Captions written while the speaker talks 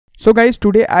So guys,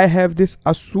 today I have this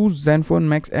Asus Zenfone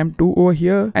Max M2 over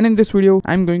here, and in this video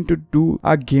I'm going to do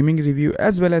a gaming review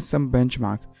as well as some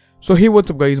benchmark. So hey, what's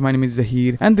up guys, my name is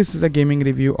Zahir and this is a gaming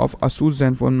review of Asus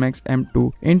Zenfone Max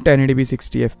M2 in 1080p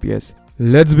 60 fps.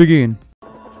 Let's begin.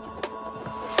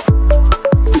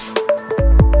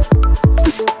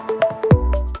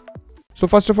 So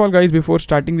first of all guys, before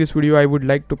starting this video I would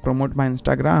like to promote my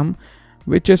Instagram,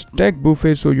 which is Tech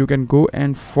Buffet, so you can go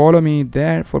and follow me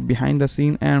there for behind the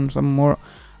scene and some more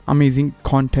amazing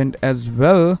content as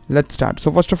well. Let's start.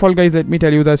 So first of all guys, let me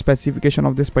tell you the specification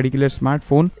of this particular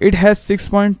smartphone. It has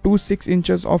 6.26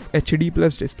 inches of HD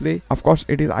plus display. Of course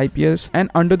it is IPS, and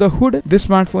under the hood this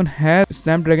smartphone has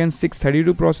Snapdragon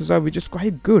 632 processor, which is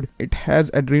quite good. It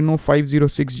has Adreno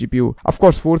 506 GPU, of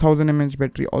course 4000 mAh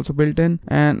battery also built in,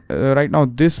 and right now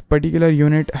this particular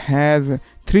unit has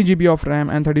 3 GB of RAM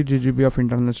and 32 GB of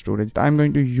internal storage. I'm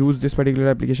going to use this particular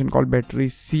application called Battery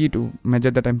C to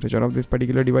measure the temperature of this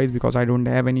particular device because I don't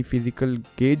have any physical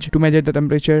gauge to measure the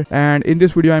temperature. And in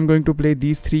this video I'm going to play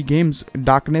these three games: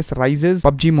 Darkness Rises,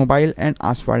 PUBG Mobile and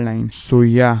Asphalt 9. So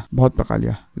yeah, बहुत पका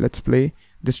लिया. Let's play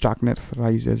this Darkness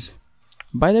Rises.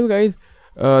 By the way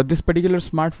guys, this particular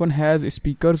smartphone has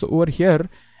speakers over here,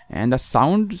 and the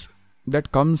sounds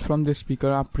that comes from this speaker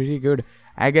are pretty good.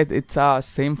 I guess it's a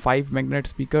same 5 magnet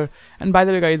speaker. And by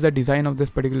the way guys, the design of this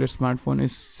particular smartphone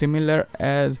is similar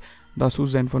as the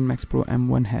Asus Zenfone Max Pro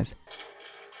M1 has.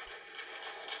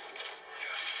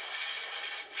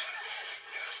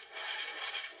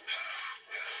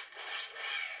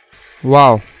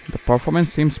 Wow, the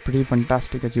performance seems pretty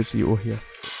fantastic as you see over here.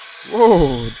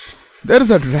 Whoa,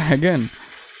 there's a dragon.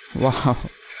 Wow.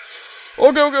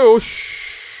 Okay, oh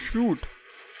shoot.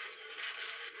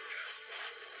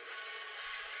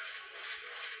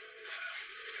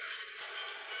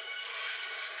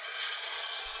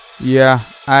 Yeah,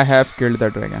 I have killed the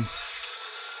dragon.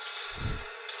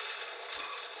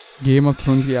 Game of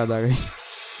Thrones की याद आ गई.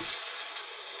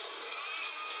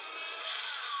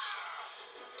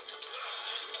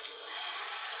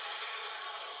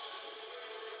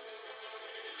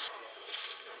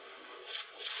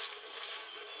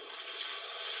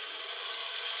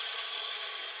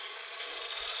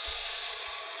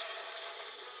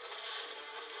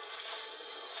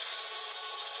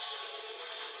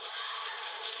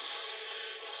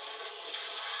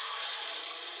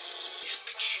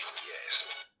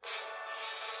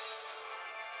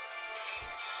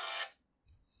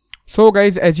 So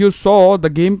guys, as you saw, the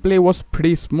gameplay was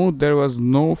pretty smooth. There was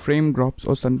no frame drops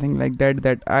or something like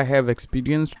that I have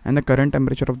experienced, and the current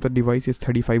temperature of the device is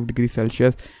 35 degrees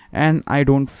Celsius, and I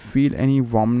don't feel any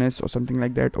warmness or something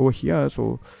like that over here.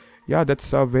 So yeah,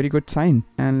 that's a very good sign.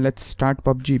 And let's start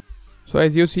PUBG. So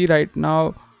as you see right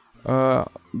now,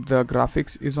 the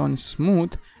graphics is on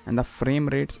smooth and the frame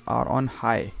rates are on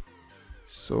high.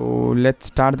 So let's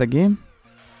start the game.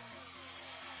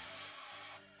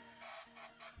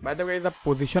 By the way, the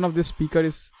position of this speaker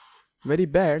is very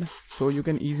bad, so you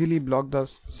can easily block the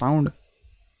sound,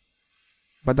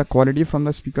 but the quality from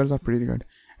the speakers are pretty good.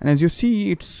 And as you see,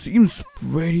 it seems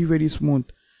very smooth.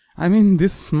 I mean,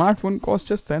 this smartphone costs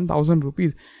just 10,000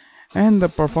 rupees, and the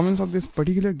performance of this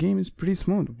particular game is pretty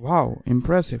smooth. Wow,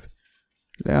 impressive.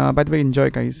 By the way,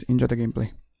 enjoy guys, enjoy the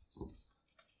gameplay.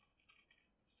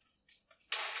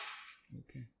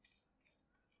 Okay.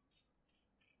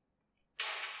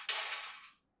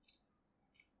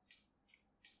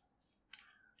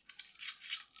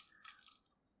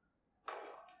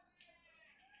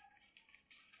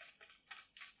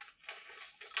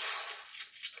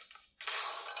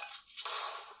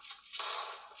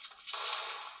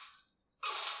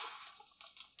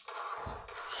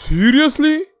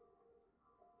 Seriously?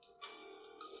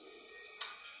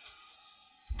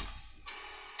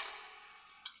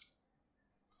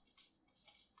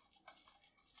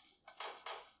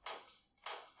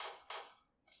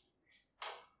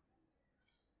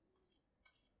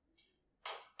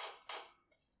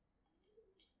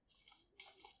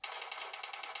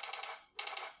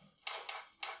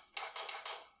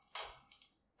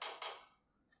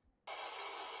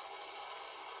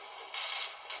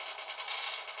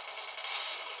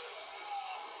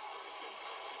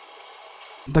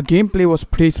 The gameplay was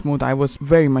pretty smooth. I was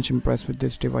very much impressed with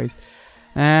this device.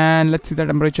 And let's see the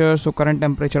temperature. So current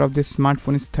temperature of this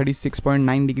smartphone is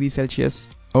 36.9 degrees Celsius.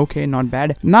 Okay, not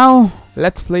bad. Now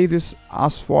let's play this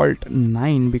Asphalt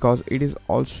 9 because it is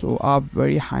also a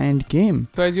very high-end game.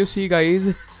 So as you see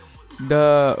guys,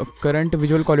 the current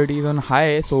visual quality is on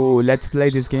high. So let's play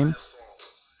this game.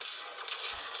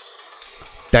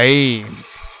 Damn.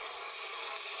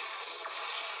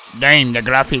 Damn, the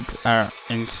graphics are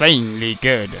insanely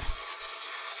good.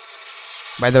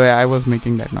 By the way, I was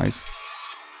making that noise.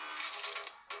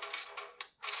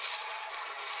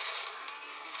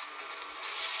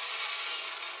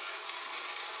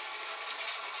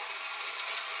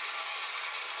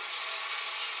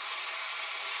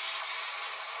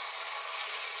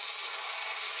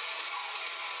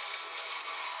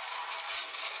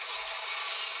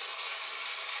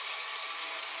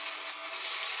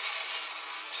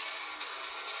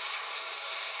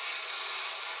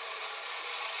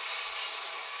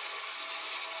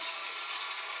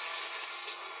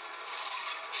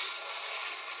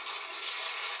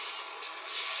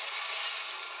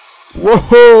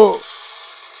 Whoa!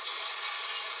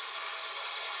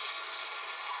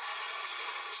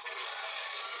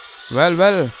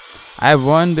 Well, I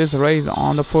won this race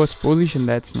on the first position.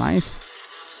 That's nice.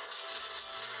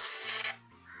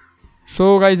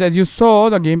 So guys, as you saw,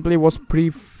 the gameplay was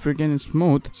pretty freaking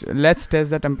smooth. Let's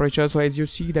test the temperature. So as you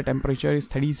see, the temperature is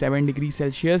 37 degrees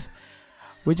Celsius,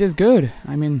 which is good.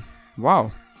 I mean,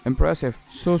 wow, impressive.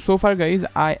 So far guys,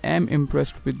 I am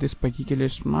impressed with this particular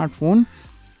smartphone.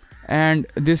 And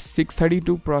this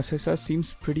 632 processor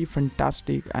seems pretty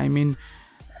fantastic. I mean,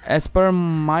 as per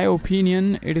my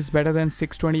opinion, it is better than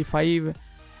 625,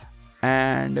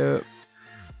 and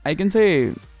I can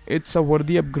say it's a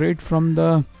worthy upgrade from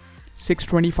the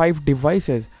 625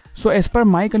 devices. So as per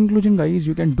my conclusion guys,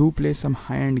 you can do play some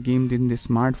high-end games in this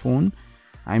smartphone.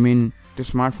 I mean, the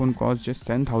smartphone costs just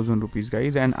 10,000 rupees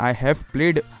guys, and I have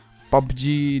played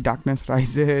PUBG, Darkness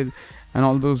Rises and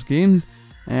all those games,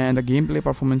 and the gameplay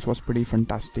performance was pretty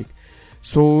fantastic.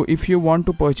 So if you want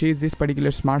to purchase this particular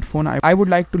smartphone, I would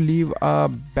like to leave a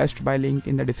Best Buy link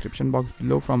in the description box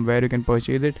below from where you can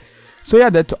purchase it. So yeah,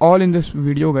 that's all in this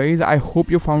video guys. I hope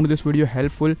you found this video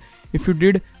helpful. If you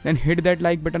did, then hit that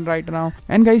like button right now,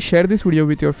 and guys, share this video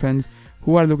with your friends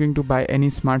who are looking to buy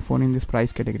any smartphone in this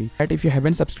price category. And if you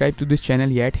haven't subscribed to this channel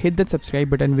yet, hit that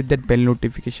subscribe button with that bell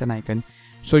notification icon,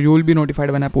 so you will be notified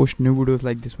when I post new videos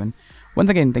like this one. Once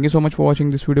again, thank you so much for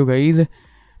watching this video guys.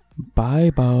 Bye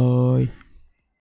bye.